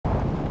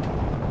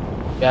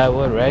Yeah, I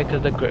would, right?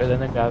 Cause then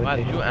the Wow,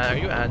 gravitation. are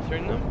you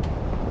answering them?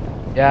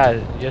 Yeah,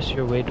 just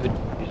your weight would.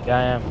 Yeah,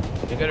 I am.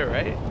 You got it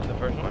right? The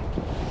first one?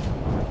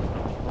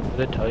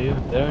 Did they tell you?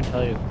 They don't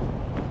tell you.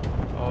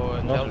 Oh,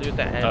 it No. tells you at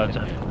the Oh, end.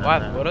 it's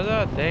What? Go to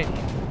the thing.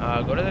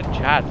 Go to the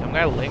chat. Some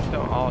guy linked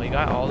them all. He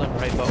got all of them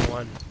right but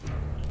one.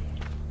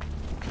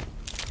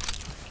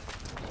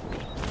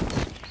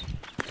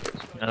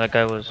 no, that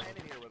guy was.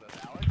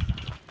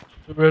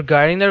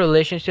 Regarding the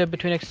relationship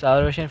between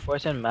acceleration,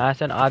 force, and mass,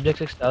 an object's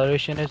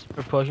acceleration is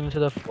proportional to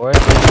the force,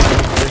 which is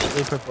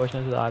inversely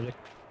proportional to the object.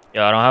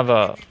 Yeah, I don't have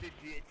a.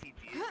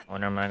 Oh,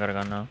 never mind. I got a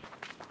gun now.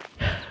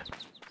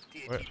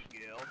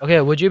 Okay,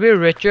 would you be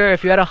richer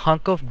if you had a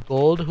hunk of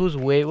gold whose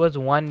weight was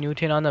 1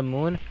 Newton on the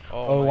moon,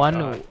 Oh or my 1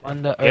 God.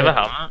 on the Do you have a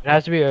Earth? helmet? It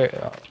has to be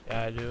Earth.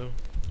 Yeah, I do.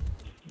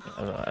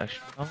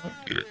 Extra helmet?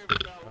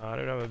 No, I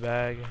don't have a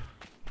bag.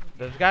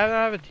 Does this guy not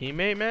have a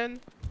teammate, man?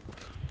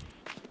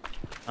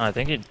 No, I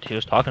think he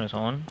was talking to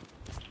someone.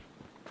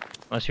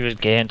 Unless he was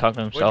gay and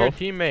talking to Where's your himself.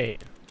 teammate?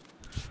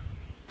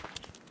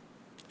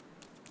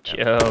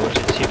 Yo, where's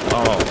his team?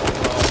 Oh.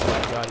 Oh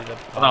my God, he's a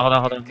Hold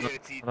on. Hold on.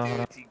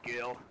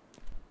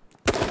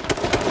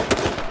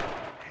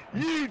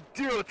 You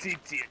dirty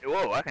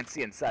Whoa, I can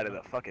see inside of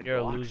the fucking You're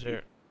a box.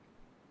 loser.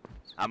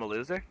 I'm a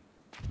loser?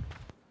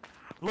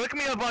 Look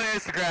me up on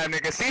Instagram,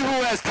 nigga. See who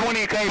has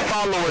 20k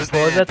followers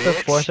there, Suppose that the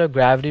bitch. force of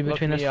gravity Look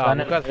between the me sun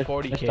up. and Look at Earth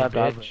 40K, is not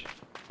bitch.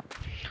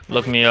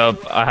 Look me up.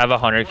 I have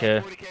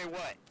 100k 40k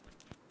what?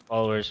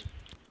 followers.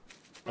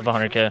 I have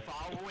 100k.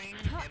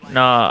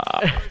 No,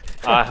 I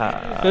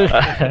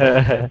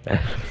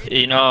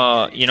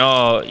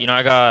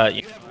got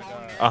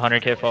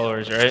 100k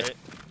followers, right?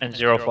 And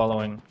 0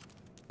 following.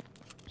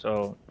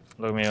 So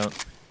look me up.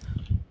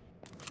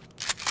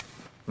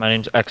 My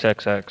name's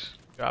XXX.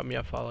 Drop me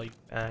a follow, you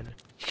man.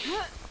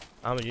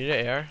 You need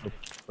air.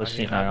 Let's I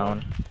see need now.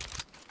 ammo.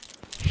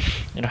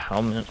 Need a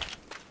helmet.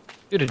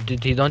 Dude,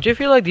 don't you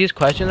feel like these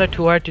questions are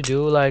too hard to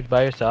do like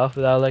by yourself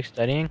without like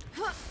studying?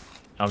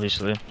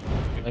 Obviously,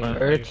 Like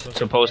But Earth, it's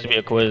supposed to be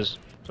a quiz.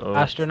 So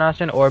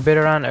astronauts in orbit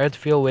around Earth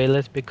feel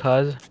weightless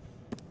because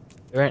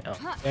they're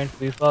in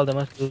free fall. They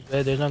must lose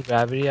weight. There's no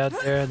gravity out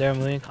there. They're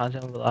moving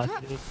constant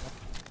velocity.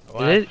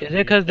 What? Is it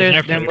because Isn't they're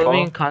it free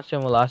moving fall?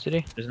 constant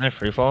velocity isn't it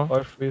free fall?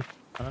 or free?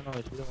 I don't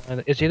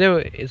know. It's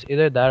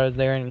either that or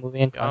they're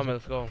moving in Yeah, man, constant.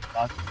 let's go.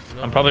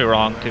 velocity. I'm probably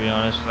wrong, to be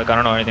honest. Like, I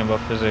don't know anything about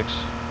physics.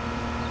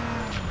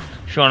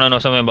 If you wanna know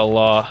something about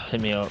law, hit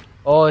me up.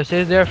 Oh, it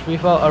says they're free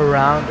fall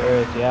around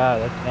Earth. Yeah,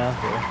 that's the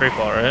answer. Free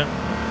fall, right?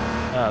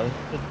 Yeah,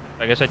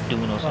 I guess I do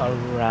know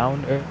something.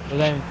 around Earth. What does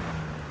that mean?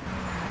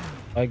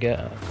 I get.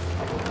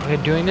 Okay,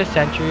 during this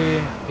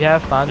century, we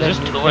have found Is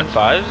that this 2 and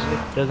 5s?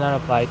 Newton's does not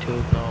apply to.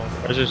 No.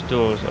 Or is this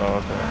duos?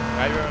 Oh, okay.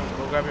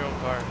 Go grab your own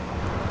car.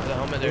 There's a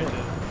helmet there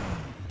too.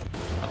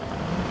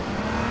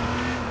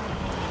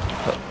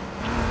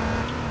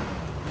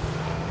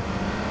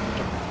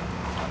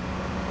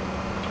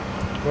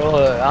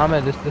 Bro,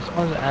 Ahmed, this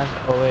one's answer.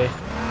 Oh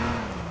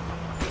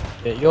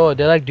wait. Yo,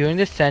 they're like during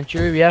this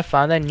century, we have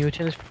found that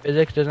Newton's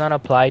physics does not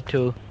apply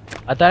to.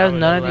 I thought it was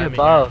none of the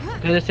above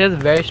because it says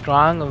very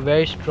strong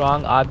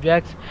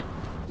objects,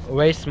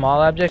 very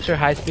small objects, or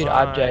high-speed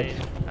objects.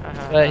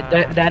 But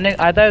that nigga,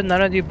 I thought it was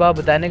none of the above,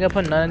 but that nigga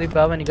put none of the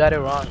above and he got it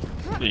wrong.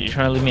 Wait, you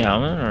trying to leave me out,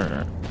 man?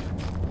 Or?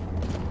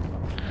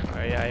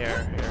 Oh yeah,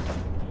 here.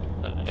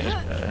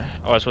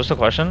 Oh, so what's the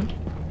question?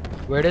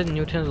 Where does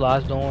Newton's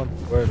laws don't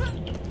work?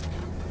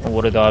 Or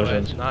what are the Oh,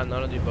 options? it's not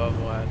none of the above.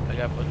 What? I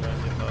got put none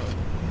of the above.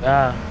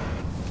 Yeah.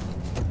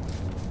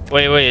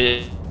 Wait.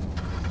 Is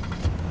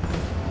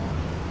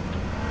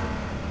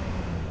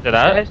it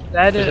that? Yes,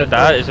 that Is it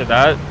that? Is it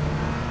that?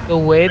 The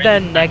way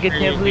that We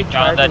negatively found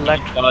charged that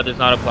electrons. law does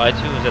not apply to.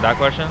 Is it that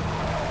question?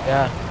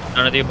 Yeah.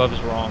 None of the above is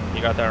wrong.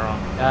 You got that wrong.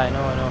 Yeah, I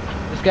know.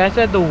 This guy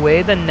said the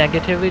way the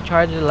negatively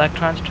charged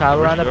electrons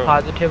travel around the sure.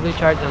 positively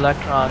charged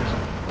electrons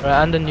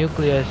around the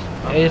nucleus.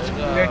 It's a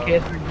clear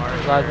case for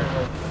Newton's laws.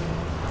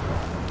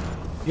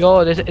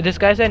 Yo, this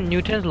guy said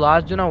Newton's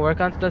laws do not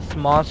work on the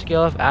small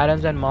scale of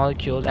atoms and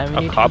molecules, and we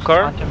A need to cop use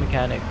car? quantum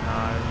mechanics.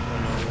 Nah,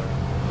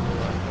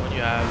 what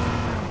you have?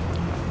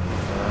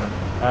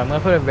 I'm gonna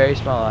put a very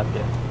small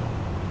object.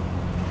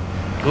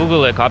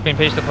 Google it. Copy and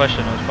paste the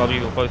question.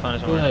 You'll probably find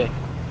it somewhere. Really?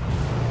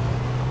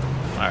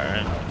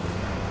 Alright.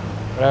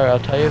 Whatever, I'll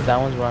tell you if that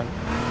one's wrong.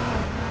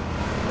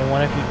 And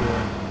one if you do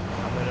it.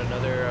 I'm in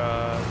another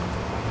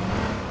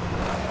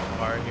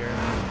bar here.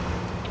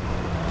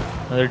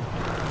 Another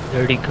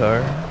dirty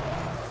car.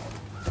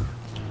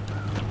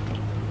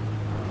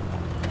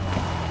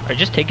 Are you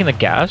just taking the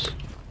gas?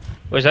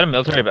 Wait, is that a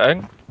military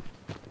bag?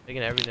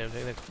 Taking everything. I'm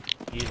taking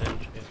the keys and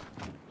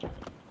shit.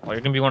 Oh,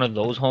 you're gonna be one of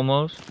those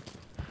homos?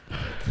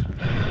 I'm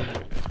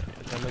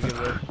gonna give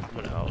this to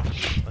someone else.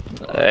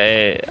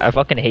 Hey, I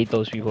fucking hate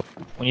those people.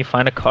 When you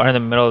find a car in the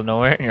middle of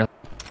nowhere and you're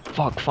like,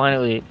 fuck,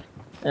 finally.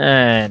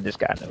 And this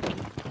guy knows.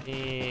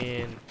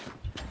 And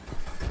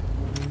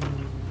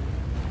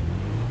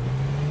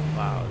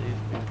wow, these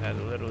things had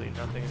literally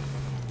nothing.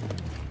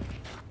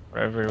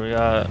 Whatever, we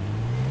got a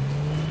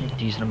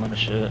decent amount of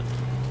shit.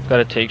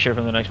 Gotta take shit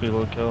from the next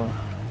people to kill.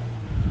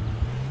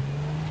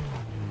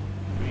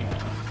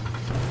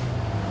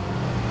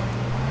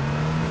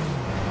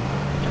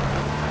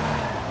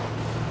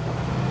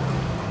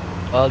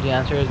 Well, the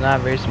answer is not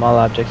very small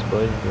objects,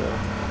 boys and girls.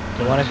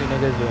 So what are you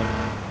niggas doing?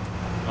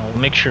 I'll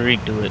make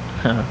Sharik do it.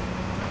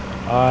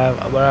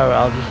 Whatever,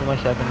 I'll just do my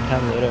second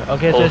time later.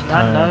 Okay, so Both it's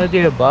not none times. of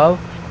the above.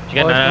 Did you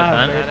get or it's 9 not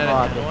out a of 10? very 9 small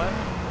out of 10 object. what?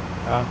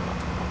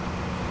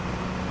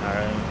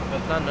 Alright. So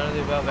it's not none of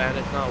the above and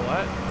it's not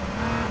what?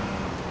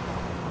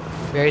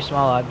 Very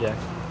small object.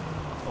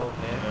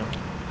 Okay. Yeah.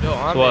 Yo,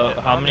 Ahmed, what-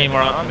 how many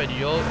more Ahmed,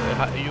 you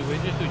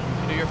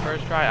can do your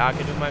first try, I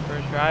can do my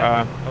first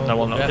try. No,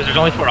 well, no, because there's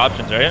only 4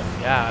 options, right?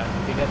 Yeah,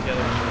 you can get the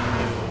other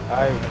one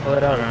Alright, pull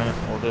it up. Alright,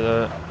 we'll do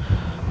that. too.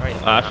 Right.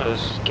 After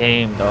this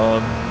game,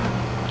 dog.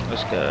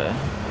 This guy.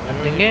 I'm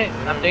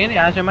thinking the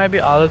answer might be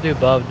all of the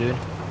above, dude.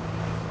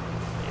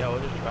 Yeah, we'll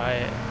just try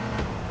it.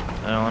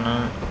 I don't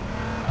know.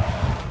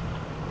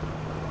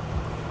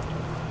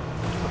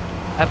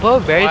 I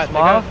put very Take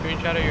small. a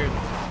screenshot of your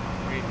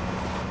screen.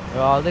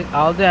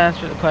 All the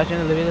answer the question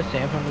is literally the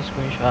same from the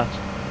screenshots.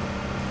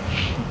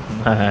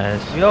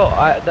 Nice. Yo,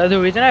 the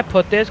reason I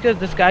put this because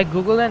this guy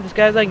Googled it and this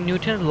guy's like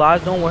Newton's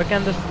laws don't work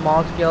on the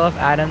small scale of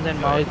atoms and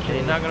Yo, molecules.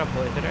 he's not gonna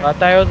play today. I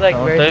thought it was like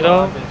Don't very they small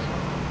though? objects.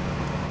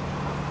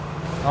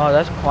 Oh,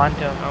 that's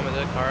quantum. Is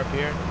there a car up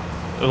here?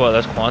 What,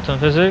 that's quantum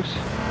physics?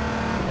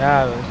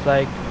 Yeah, it's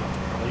like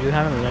you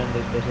haven't learned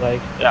this. It's like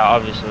Yeah,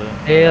 obviously.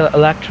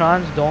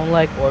 electrons don't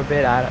like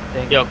orbit atom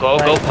things. Yo, go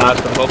Like,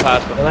 past them, go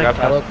past them. They're like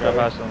Grab teleporters.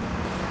 past them.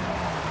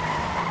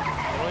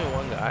 There's only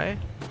one guy.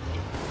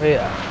 Wait,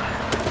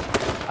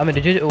 I mean,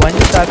 when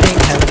you start taking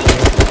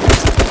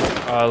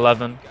chemistry?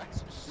 11.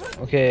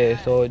 Okay,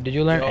 so did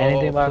you learn Yo,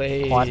 anything about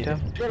please.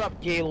 quantum? Shut up,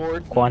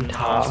 Gaylord.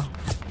 Quanta.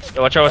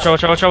 Yo, watch out.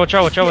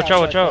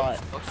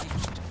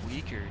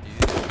 Weaker,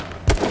 dude.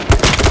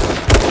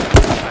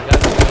 I got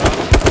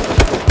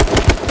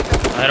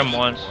I hit him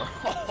once.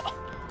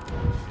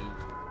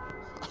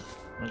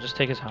 I'll just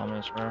take his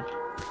helmets, bro.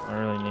 I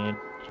really need.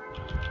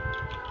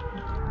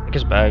 Take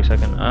his bag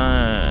second.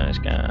 This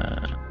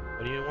guy.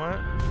 What do you want?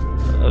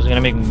 I was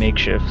gonna make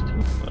makeshift.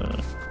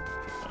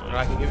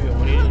 I can give you.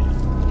 What do you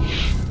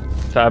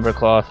need? Fabric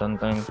cloth and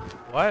thing.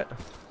 What?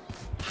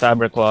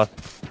 Fabric cloth.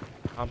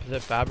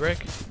 Composite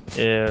fabric?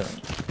 Yeah.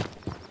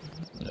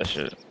 That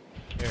shit.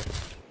 Here.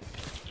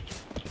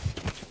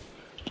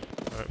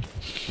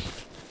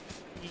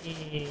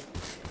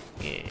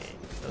 Yeah.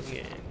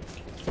 Okay.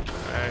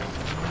 Alright.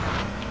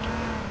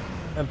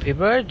 And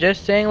people are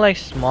just saying like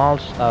small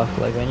stuff,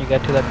 like when you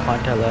get to that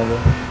quanta level.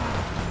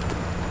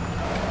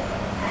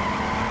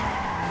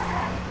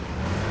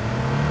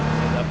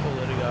 That fool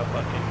literally got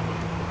fucking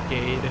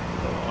gayed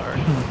so hard.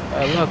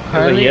 Look,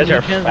 currently You guys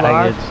are Newton's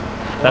laws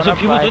faggots. That's what won't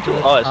people apply do to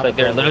this us. top Like,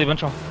 they're level. literally a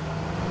bunch of.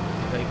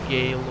 Like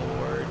gay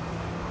lord.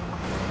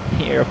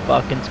 You're a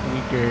fucking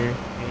squeaker.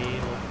 Gay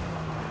lord.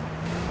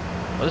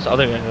 What's this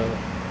other guy do?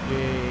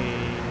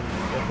 Gay.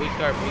 Yo, please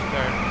start.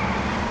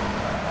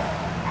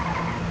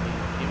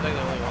 Seems like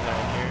the only one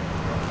down here.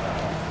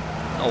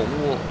 Oh,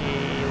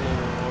 Gay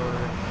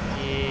lord.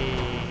 Gay.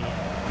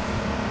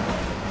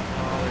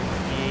 Oh,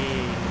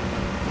 gay.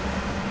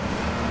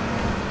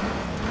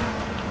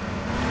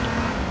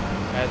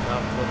 Guy's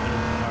not flipping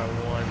his car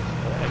once.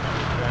 So the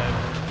extra drive.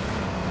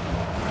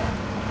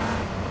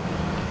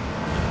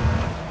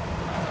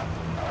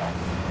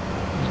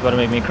 he's about to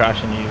make me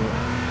crash into you.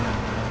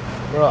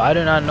 Bro, I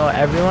do not know.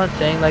 Everyone's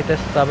saying like this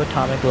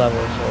subatomic level,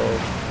 so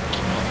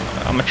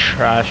I'm a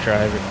trash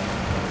driver.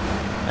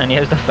 And he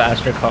has the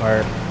faster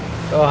car.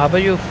 oh, how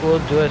about you full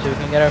do it so we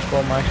can get our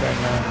full marks right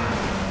now?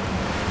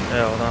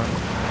 Yeah, hold on.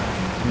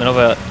 It's the middle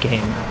of a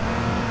game.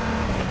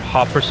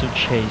 Hot pursuit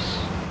chase.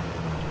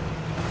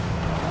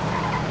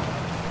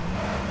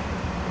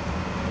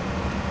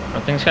 I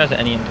don't think this guy has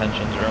any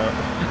intentions, bro.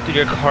 Dude,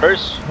 your car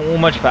is so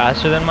much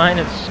faster than mine.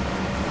 It's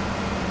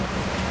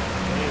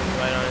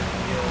Right on his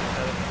heels.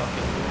 That was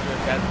fucking loser.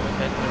 Guy's no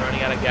intention of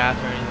running out of gas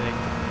or anything.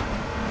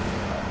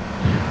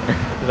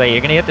 it's like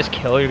you're gonna get this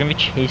kill. You're gonna be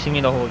chasing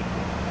me the whole. He's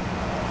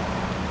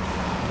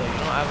like,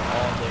 you know, I have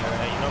all day,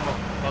 right? You know, I'm a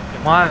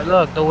fucking. Come on,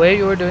 look, the way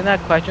you were doing that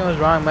question was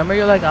wrong. Remember,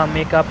 you're like, I'll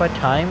make up a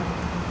time.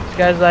 This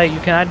guy's like, you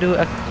cannot do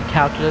a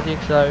calculate the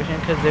acceleration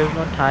because there's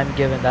no time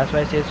given. That's why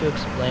I say it's to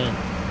explain.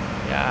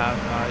 Yeah, I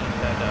just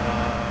said,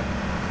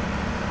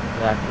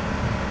 Exactly.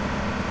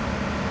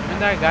 even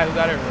that guy who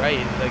got it right,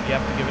 he's like, you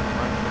have to give it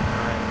time for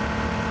time.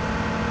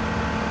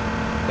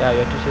 Yeah,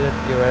 you have to say that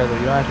theoretically.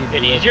 You don't actually do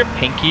Dude, it. use your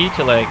pinky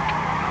to like.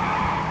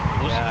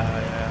 Yeah.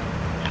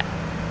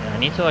 Yeah, I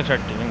need to like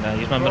start doing that.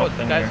 Use my Bro, middle this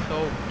finger. guy's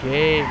so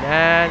gay,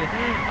 man.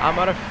 I'm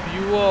out of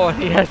fuel and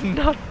he has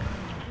nothing.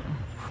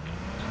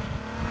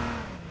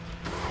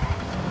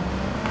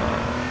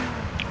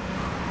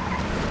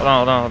 Hold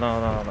on. I'm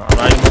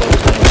not even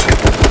close to him.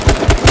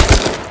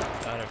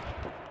 Got him.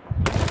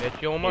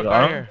 Bitch, you one more You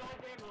car got here.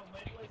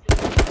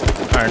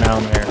 Alright, now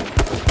I'm here.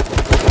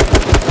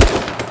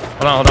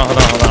 Hold on. I'm a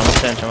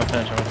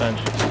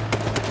pinch.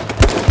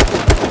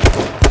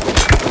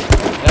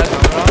 That's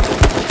not off.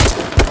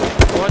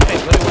 One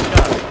tank, literally one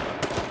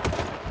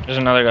shot. There's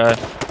another guy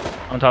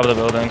on top of the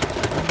building.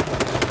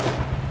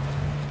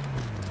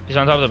 He's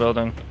on top of the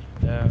building.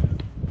 Yeah.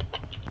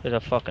 He's a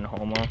fucking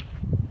homo.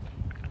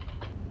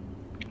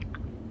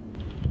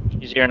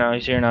 He's here now.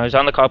 He's here now. He's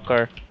on the cop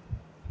car.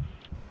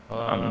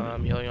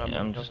 I'm healing up.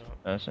 Yeah, I'm just.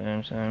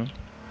 Same.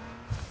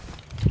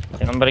 I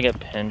think I'm about to get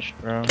pinched,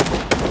 bro.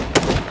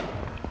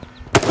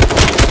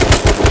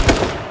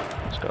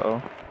 Let's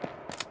go.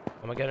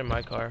 I'm gonna get in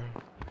my car.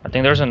 I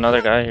think there's another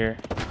guy here.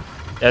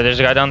 Yeah, there's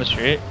a guy down the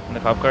street in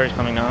the cop car. He's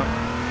coming out.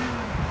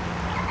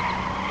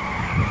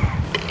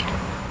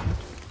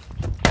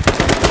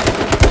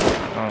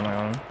 Oh my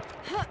god.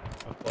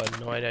 I had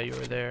no idea you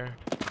were there.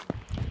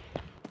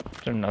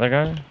 Is there another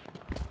guy?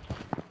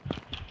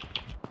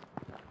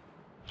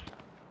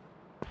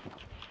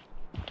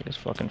 Take his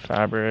fucking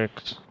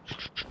fabrics.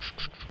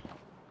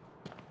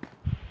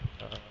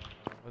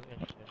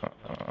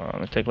 I'm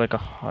gonna take like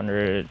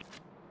 100.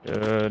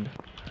 Good.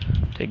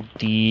 Take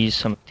these,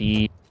 some of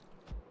these.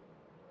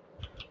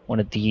 One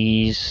of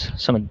these,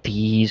 some of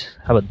these.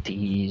 How about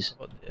these?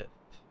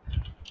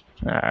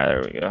 Ah,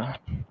 there we go.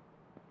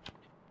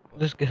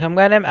 Some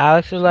guy named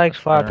Alex is like,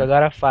 fuck, I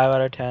got a 5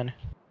 out of 10.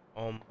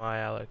 Oh my,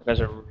 Alex. You guys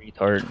are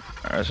retard.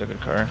 Alright, that's a good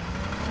car.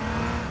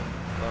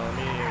 Let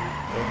me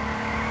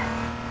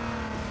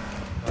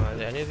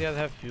do any of you guys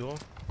have fuel?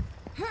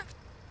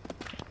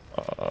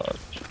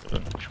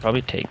 Should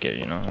probably take it,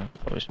 you know.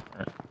 Probably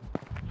smart.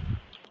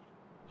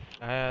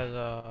 I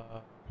has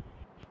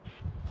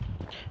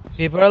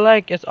People are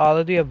like, it's all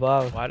of the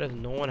above. why does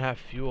no one have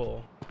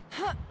fuel?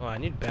 Oh, I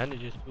need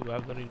bandages too. I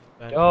have literally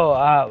no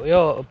bandages.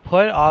 Yo,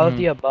 put all of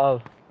the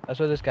above. That's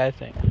what this guy's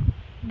saying.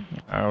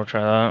 Alright, we'll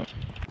try that.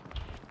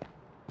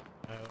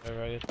 Alright,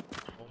 whatever, I guess.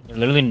 There's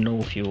literally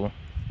no fuel.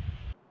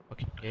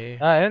 Okay.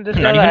 And this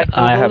Not guy, even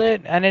I I have- Googled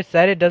it, and it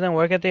said it doesn't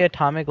work at the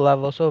atomic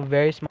level, so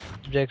very small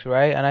objects,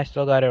 right? And I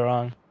still got it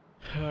wrong.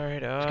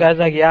 Alright, This guy's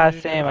like, yeah,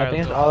 same. I Alright, think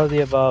it's let's all of the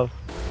above.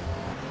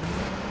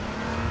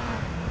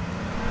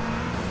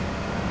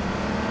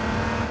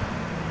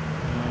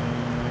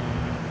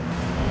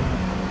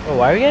 Bro,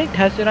 why are we getting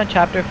tested on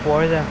chapter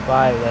 4 and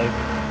 5? Like,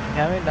 we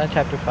haven't done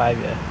chapter 5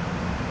 yet.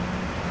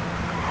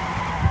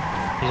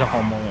 He's a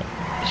homo.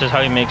 This is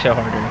how he makes it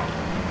harder.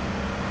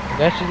 I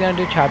guess she's gonna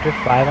do chapter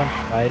 5 on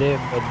Friday,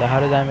 but how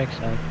does that make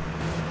sense?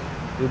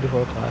 Do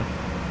before class.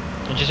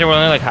 Did you say we're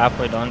only like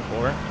halfway done?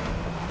 4?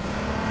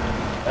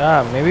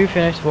 Yeah, maybe we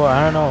finished 4.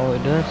 I don't know.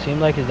 It doesn't seem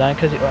like it's done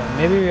because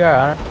maybe we are.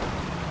 I don't know.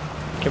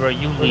 Okay, bro,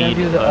 you We're gonna lead.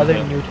 do the other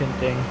Newton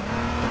thing.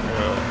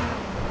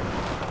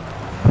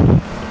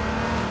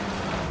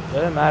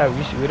 Doesn't matter.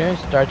 We didn't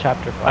start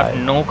chapter I 5.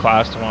 have no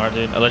class tomorrow,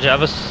 dude. I legit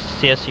have a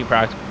CSC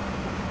practice.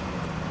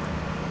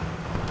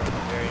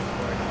 Very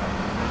important.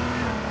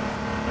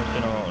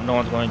 You know, no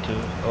one's going to.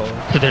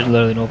 Oh, there's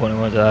literally no point in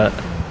going to that.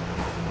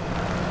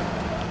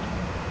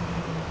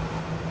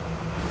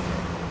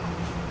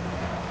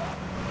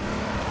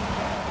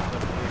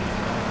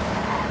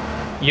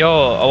 Yo,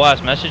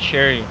 OS, message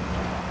Sherry.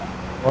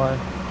 What?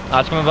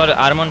 Ask him about it.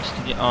 Add him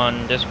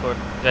on Discord.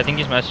 'Cause I think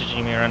he's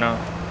messaging me right now.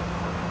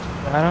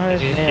 I don't know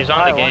his name. He's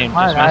on the game.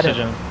 Why Just not add message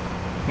him.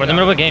 We're in the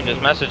middle of a game.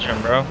 Just message him,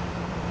 bro.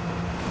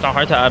 It's not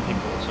hard to add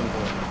people. It's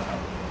simple.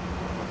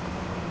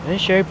 Isn't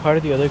Sherry part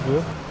of the other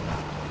group?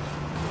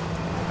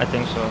 I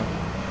think so.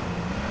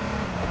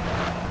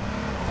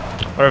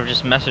 Or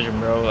just message him,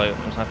 bro. Like,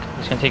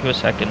 it's gonna take you a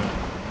second.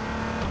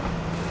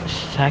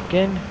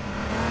 Second?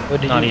 What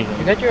did Not you? even.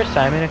 You got your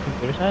assignment in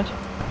computer science?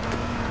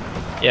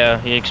 Yeah,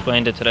 he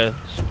explained it today.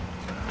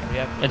 We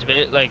have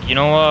It's like you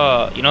know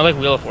like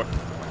Wheel of Fortune,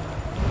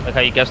 like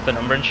how you guess the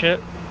number and shit.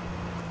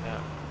 Yeah.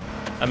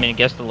 I mean,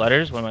 guess the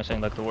letters. What am I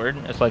saying? Like the word?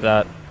 It's like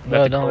that. You No,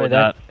 have to don't worry. code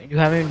That you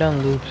haven't even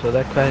done loops, so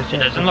that It question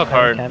doesn't look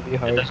hard. Can't be It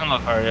hard. doesn't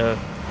look hard. Yeah.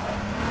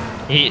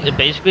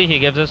 Basically he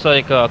gives us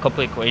like a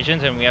couple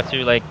equations and we have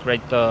to like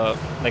write the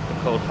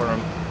code for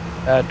them.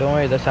 Don't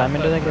worry. The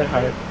assignment doesn't get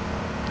hard.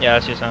 Yeah,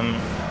 it's just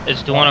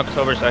it's due on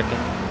October 2nd.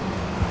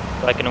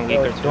 Like in a week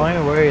or two. Don't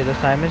even worry. The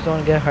assignments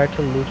don't get hard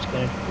till loops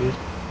get introduced.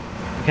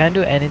 You can't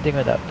do anything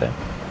without them.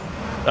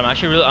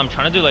 I'm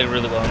trying to do like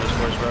really well in this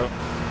course, bro.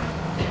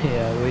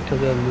 Yeah, wait till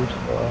the loops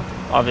go off.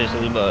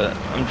 Obviously, but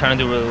I'm trying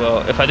to do really well.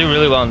 If I do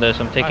really well in this,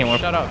 I'm taking more.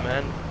 Shut up,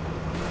 man.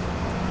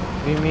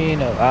 What do you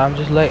mean? I'm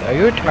just like, are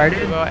you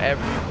retarded? About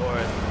every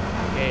course.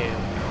 Okay,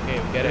 we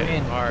get What do it. you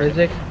mean? Hard.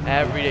 Physics?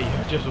 Every day,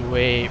 you just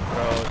wait,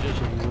 bro.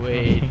 Just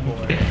wait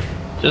for it.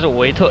 Just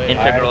wait till Wait,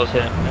 integrals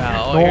hit.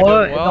 Yeah, oh, No, you're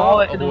doing well?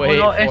 no, Wait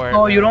no, for it,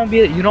 no, you man.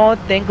 you don't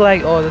think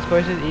like, oh, this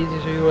course is easy,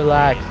 so you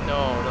relax.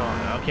 No.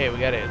 Okay, we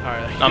get it. It's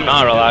hard. I'm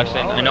not You're doing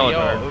relaxing. well. I know it's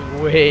Yo,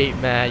 hard. Wait,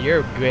 man.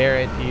 You're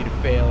guaranteed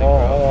failing,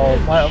 Oh,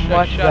 bro.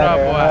 much Shut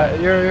better. up,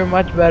 boy. You're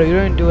much better. You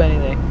don't do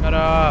anything. Shut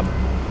up.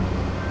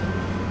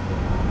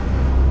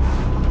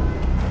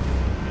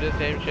 Do the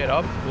same shit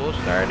up. School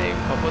starting.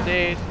 Couple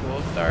days.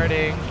 School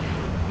starting.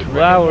 2 Rick and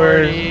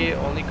hours. Morty,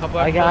 only couple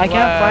I episodes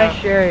can't find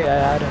left. Sherry. I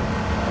had him.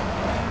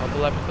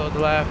 Couple episodes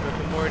left. Rick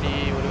and Morty.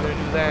 What are we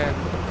gonna do then?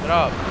 Shut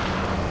up.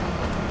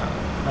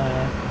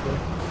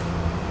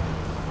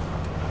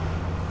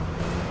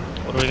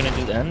 What are we gonna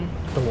do then?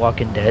 The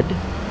Walking Dead?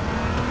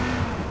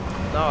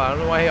 No, I don't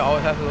know why he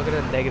always has to look at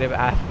the negative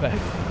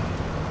aspect.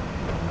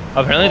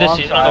 Apparently this I'm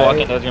season of The sorry.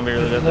 Walking Dead is gonna be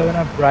really We good. live in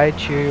Though. a bright,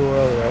 cheery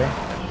world, right?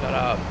 Shut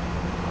up.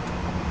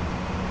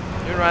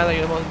 You're right, like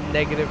you're the most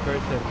negative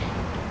person.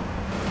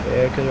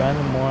 Yeah, cause Ryan's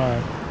a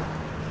moron.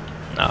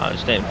 Nah,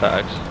 it's stating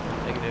facts.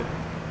 Negative.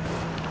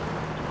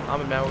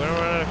 Man, we're gonna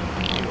run out of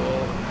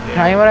fuel. You're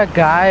talking about a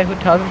guy who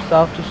tells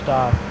himself to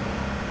stop.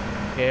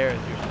 Who cares?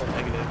 You're so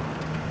negative.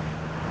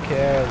 Who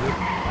cares?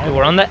 Dude,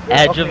 we're on the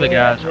edge of the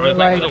gas. You're We're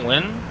like like- for the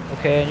win.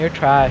 Okay, and you're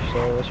trash,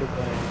 so what's your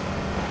point?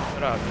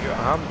 Shut up.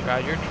 I'm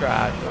trash. You're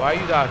trash. Why are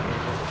you talking?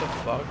 What the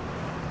fuck?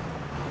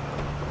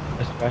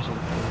 Especially.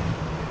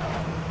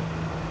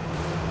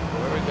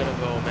 Where are we gonna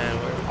go, man?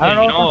 Where are we I don't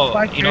Hey, know what the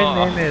fuck you your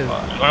know, name is.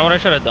 You know what I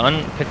should have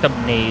done? Picked up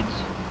nades.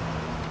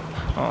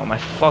 Oh my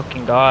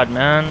fucking god,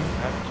 man.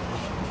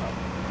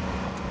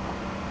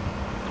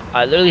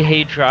 I literally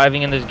hate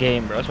driving in this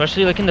game, bro.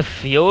 Especially like in the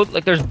field.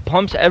 Like there's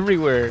bumps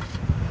everywhere.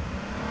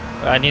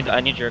 I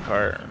need your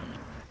car.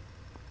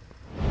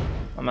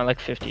 I'm at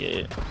like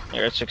 58.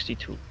 You're at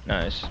 62.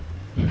 Nice.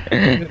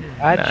 Add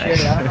Nice.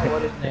 Cherry, I don't know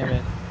what his name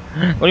is.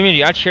 What do you mean?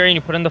 You add Cherry and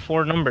you put in the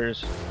 4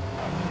 numbers.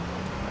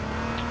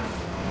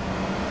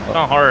 It's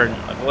not hard.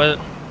 Like what?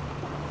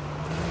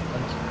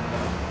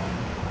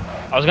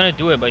 I was gonna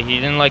do it, but he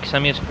didn't like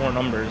send me his 4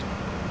 numbers.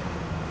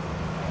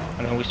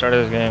 And then we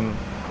started this game.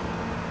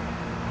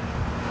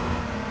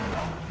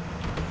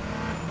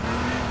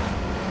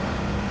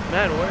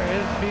 Man, where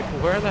is people?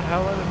 Where the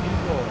hell are the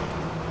people?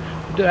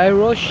 Dude, I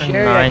wrote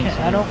Sherry, I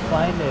 19. don't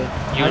find it.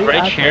 How do You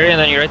write add Cherry that? and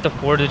then you write the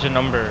 4-digit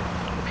number.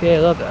 Okay,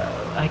 look,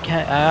 I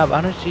can't, I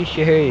don't see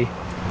Sherry.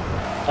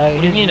 What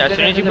do you mean? As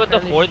soon as you put the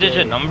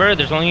 4-digit number,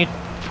 there's only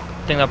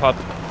thing that pops.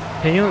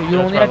 Can you That's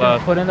only right have to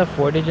left. put in the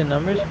 4-digit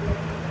numbers?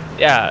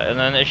 Yeah, and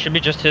then it should be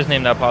just his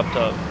name that popped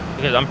up.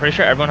 Because I'm pretty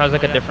sure everyone has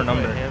like a different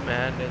number. Him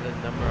and the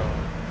number. Oh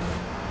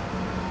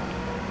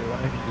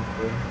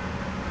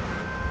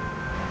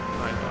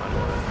my god,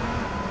 what?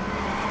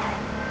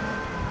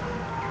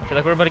 I feel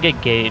like we're about to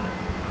get gayed.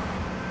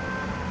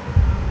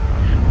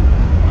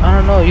 I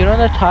don't know, you know in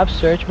the top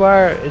search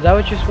bar, is that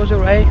what you're supposed to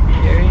write,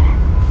 Sherry?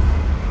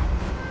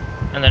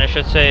 And then it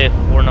should say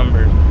 4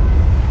 numbers.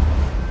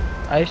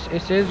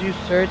 It says you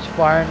searched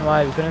far and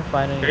wide, we couldn't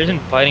find anything. There isn't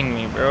fighting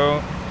me,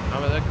 bro.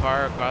 I'm in the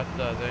car across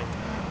the thing.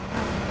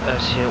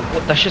 That's it.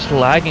 What? That's just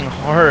lagging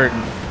hard.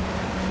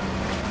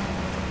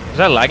 Is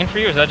that lagging for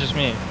you or is that just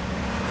me?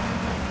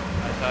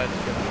 I saw it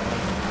skip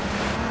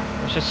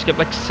one. It's just skipped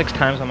like 6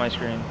 times on my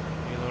screen.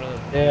 He's one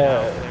of the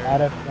Yeah,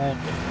 add a friend.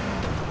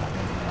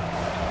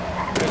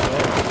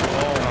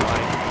 Oh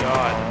my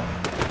god.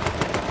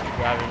 Keep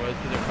driving, where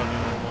they're coming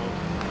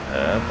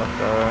almost. Fuck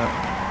that.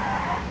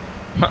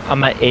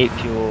 I'm at 8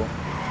 fuel.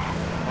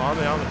 Oh, I'm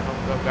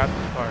come grab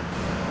this car.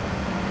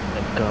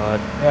 Thank god.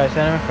 Yeah, I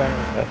sent him a friend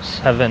request.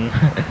 7.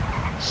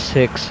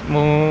 6.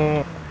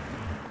 Moo.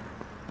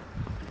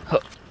 Huh.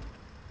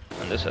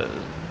 And this is...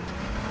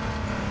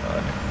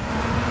 God.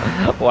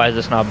 Why is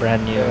this not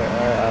brand new? Yeah,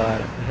 alright, I'll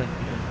add it.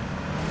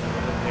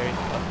 Very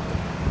tough.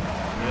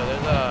 Yo,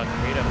 there's a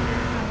crate up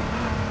here.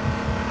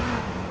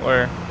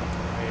 Where?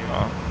 Right here.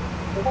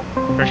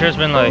 Oh. For sure it's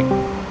been like... No,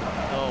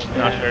 man,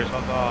 Not sure.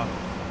 fuck off.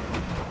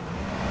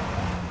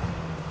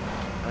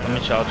 Let me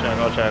check,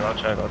 I'll check.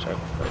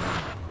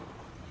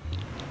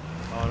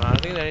 Oh no, I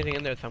don't think there's anything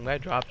in there. Some guy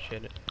dropped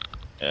shit.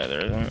 Yeah,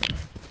 there isn't.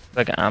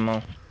 Like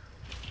ammo.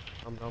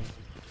 I'm dumb.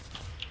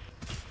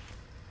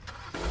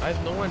 Why is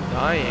no one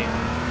dying?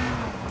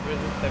 Where's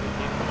the 17?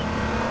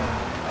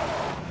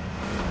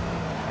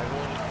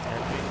 Everyone just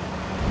camping.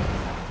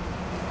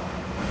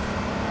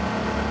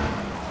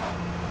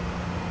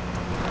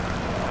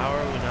 How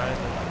are we not in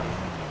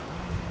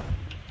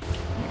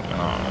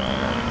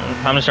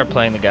Time to start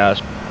playing the gas.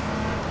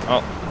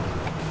 Oh,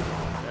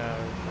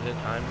 is it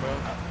time, bro?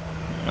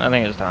 I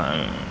think it's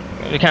time.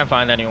 We can't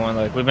find anyone.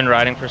 Like we've been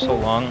riding for so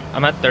long.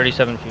 I'm at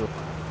 37 fuel.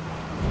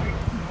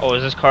 Oh,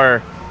 is this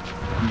car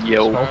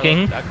Yo.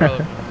 smoking? That car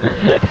looks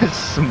good.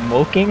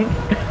 Smoking?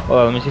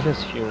 Oh, let me see if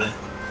it's fuel. Doubt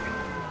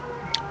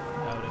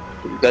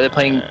You guys are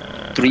playing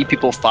 3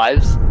 people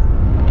 5s?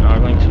 No, we're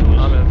going it. to.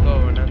 Let's go.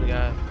 We're not the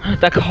guy.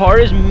 That car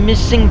is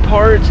missing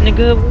parts,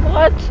 nigga.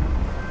 What?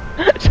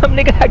 Some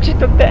nigga actually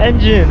took the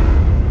engine.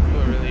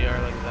 People really are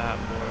like that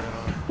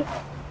bored,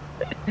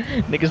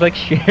 huh? Niggas like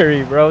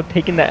Sherry, bro,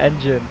 taking the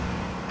engine.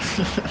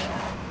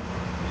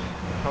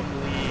 Come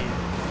leave.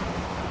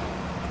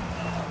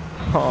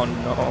 Oh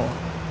no.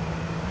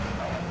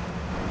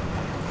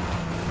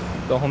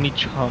 The homie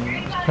chum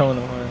is killing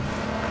him.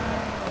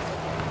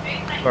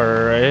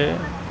 Alright.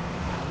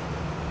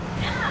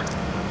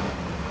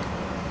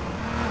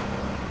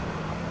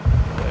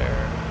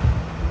 There.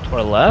 To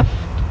our left?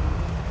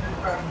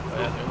 Oh,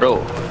 yeah, there's Bro.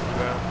 the woods,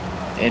 bro.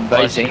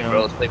 Invite Fuck Zane, you.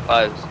 bro. Let's play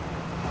 5s.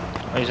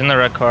 Oh, he's in the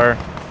red car.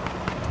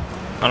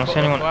 I don't see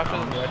anyone. Go after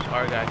the red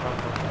car guy. Come.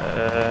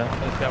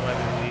 This guy might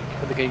be weak.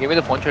 Okay, can you give me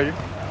the phone charger?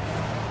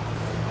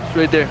 It's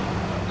right there.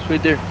 It's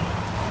right there.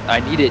 I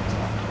need it.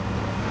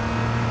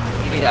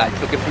 Yeah, I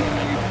took it from you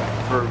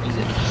for a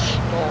reason.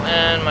 Oh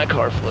man, my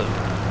car flipped.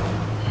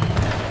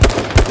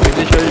 Give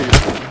me the charger.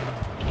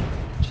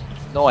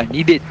 No, I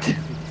need it.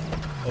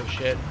 Oh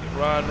shit.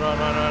 Run.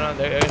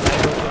 There goes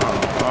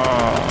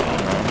Oh.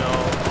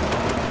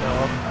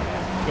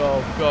 No.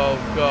 go, go,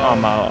 go.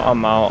 I'm out.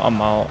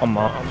 I'm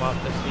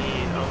off the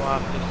scene. I'm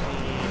off the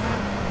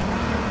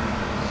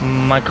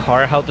scene. My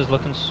car health is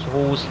looking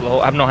so slow.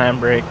 I have no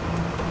handbrake.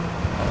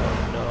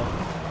 Oh no.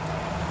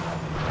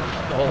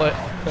 Stole it.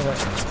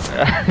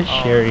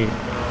 Sherry.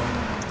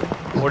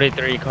 Oh,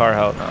 43 car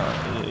health.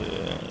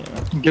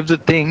 Give the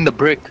thing the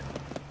brick.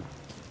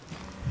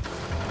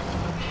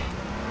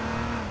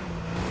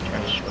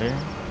 Transfer. no.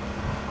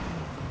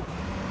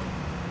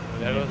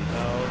 That goes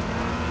south.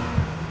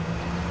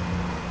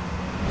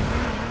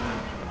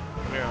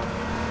 Come here.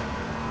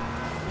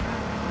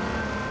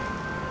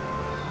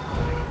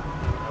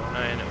 Oh,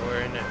 we're in it.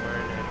 We're in it. We're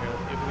in it. Here,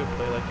 let's see if we can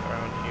play like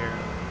around here.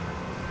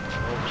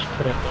 Oh,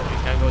 no, we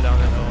can't go down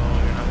that. Oh,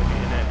 you're not gonna be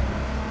in it.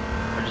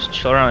 Or just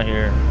chill around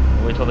here.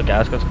 Wait till the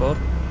gas gets cold.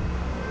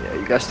 Yeah,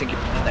 you guys think you're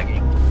in that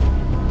game?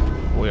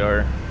 We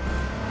are.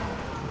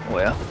 Oh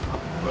yeah.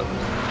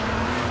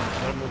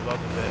 Gotta move up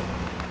a bit.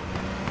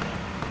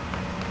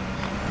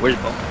 Where's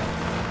Bo?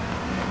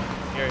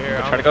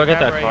 Here. Try to go get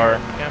that car.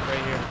 Camp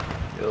right here.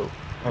 Yo.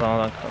 Hold on.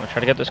 I'm gonna try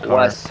to get this car.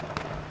 Wes.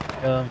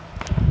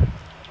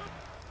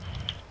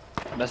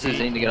 Message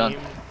Three need to get on.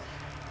 teams,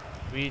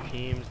 3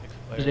 teams, 6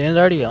 players. Zane's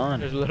already on.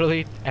 There's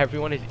literally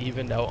everyone is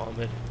evened out on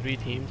this. 3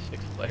 teams,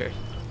 6 players.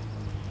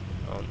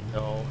 Oh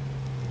no.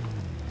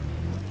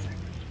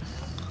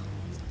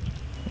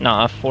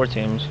 Nah, 4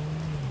 teams.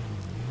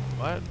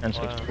 What? And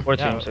six- Wow. 4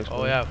 Yeah, teams, 6 Oh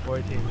players. yeah, 4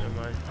 teams.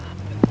 Never mind.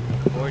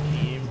 4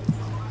 teams.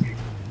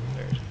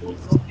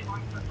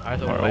 Alright,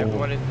 so Oh.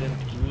 everyone is in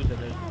 2s and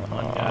there's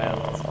 1 guy on.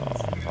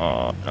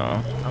 Oh no. I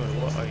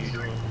mean, what are you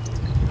doing?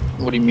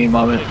 What do you mean,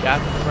 Mama? The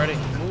gas is spreading.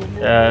 Move.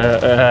 Yo,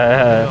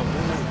 Uh,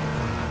 move.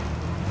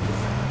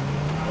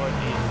 4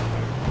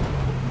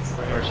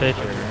 teams. we're safe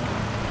here.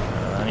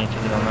 I need to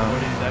get on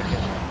 40 now.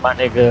 seconds. My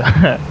nigga.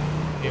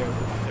 Here,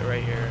 they're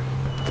right here.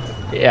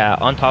 Yeah,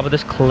 on top of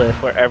this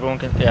cliff where everyone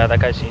can. Yeah, that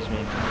guy sees me.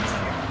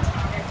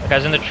 That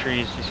guy's in the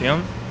trees. You see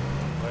him?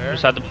 Where?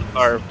 Beside the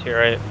car to your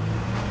right.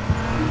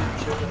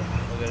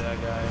 Look at that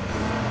guy.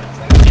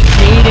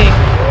 Cheating.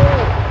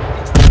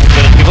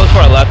 There's people to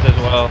our left as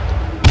well.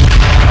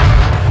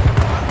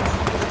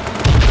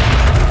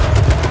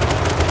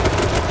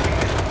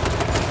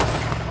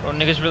 Bro,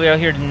 niggas really out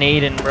here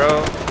nading, bro.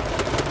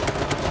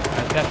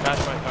 I just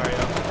smashed my car, yo.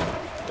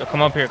 Yo,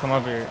 come up here, come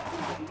up here.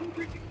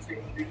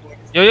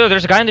 Yo,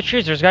 there's a guy in the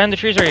trees. There's a guy in the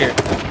trees right here.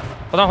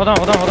 Hold on.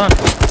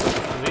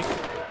 Weak?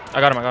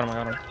 I got him. Yo,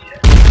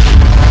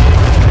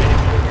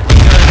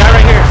 there's a guy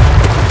right here.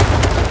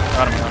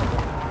 Got him.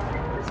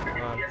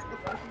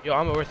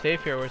 Yo, we're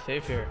safe here. We're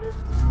safe here.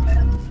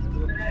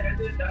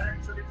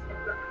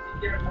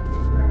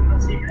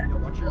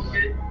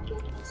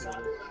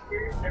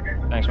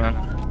 Thanks, man.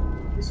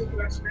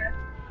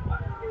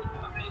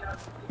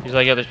 He's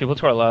like, yeah, there's people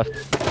to our left.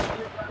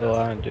 Yo,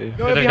 I don't do.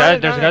 Yo, There's a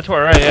behind guy to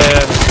our right. Yeah.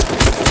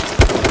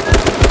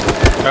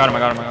 I got him.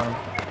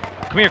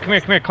 Come here.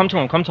 Come to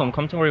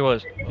him where he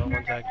was. Hold on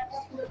 1 sec.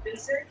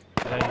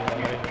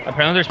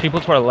 Apparently there's people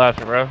to our left,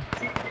 bro.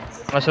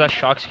 Unless that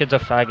Shocks kid's a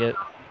faggot.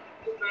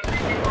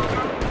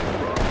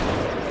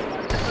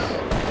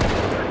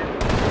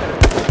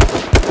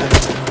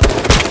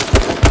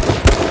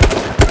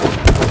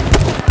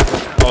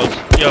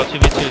 Oh, yo,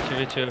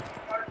 2v2.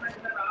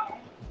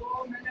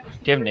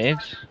 Do you have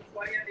nades?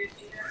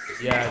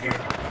 Yeah, I do.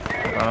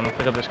 I'm gonna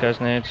pick up this guy's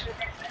nades.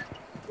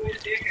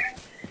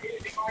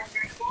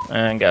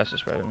 And gas is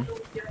spreading.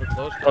 We're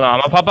close. Hold on,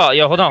 I'm gonna pop out.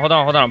 Yo, hold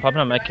on. I'm popping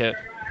a med kit.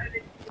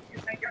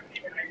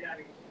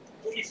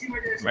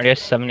 I'm already at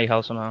 70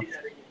 health somehow.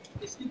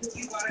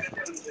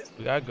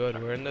 We got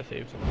good. We're in the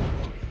safe zone.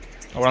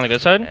 Oh, we're on the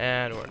good side?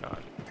 And we're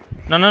not.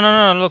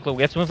 No. Look,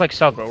 we have to move like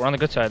south, bro. We're on the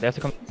good side. They have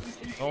to come.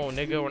 Oh,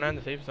 nigga, we're not in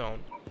the safe zone.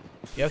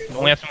 Yes,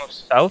 no. We have to move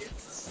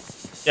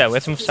south? Yeah, we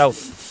have to move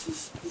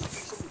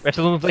south. We have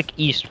to move like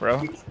east,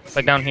 bro. It's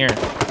like down here.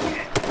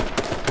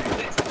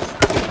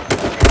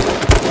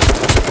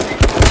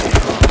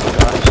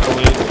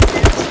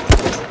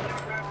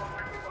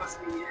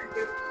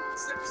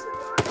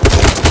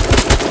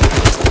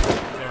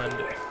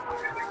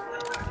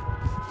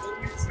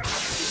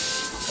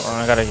 Oh,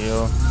 I gotta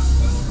heal.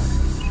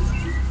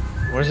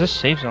 Where's this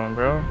safe zone,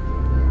 bro?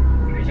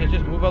 You should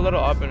just move a little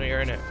up and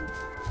you're in it.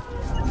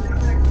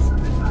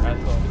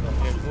 That's cool.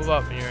 Here, move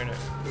up and you're in it.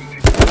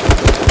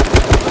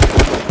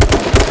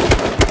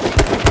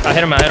 I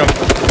hit him.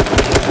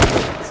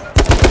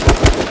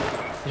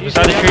 He's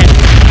beside the tree.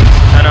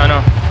 I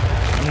know.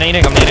 I'm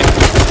nading.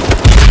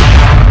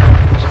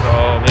 Let's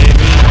go,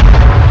 baby.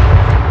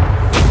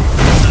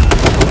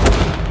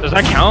 Does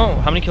that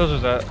count? How many kills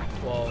was that?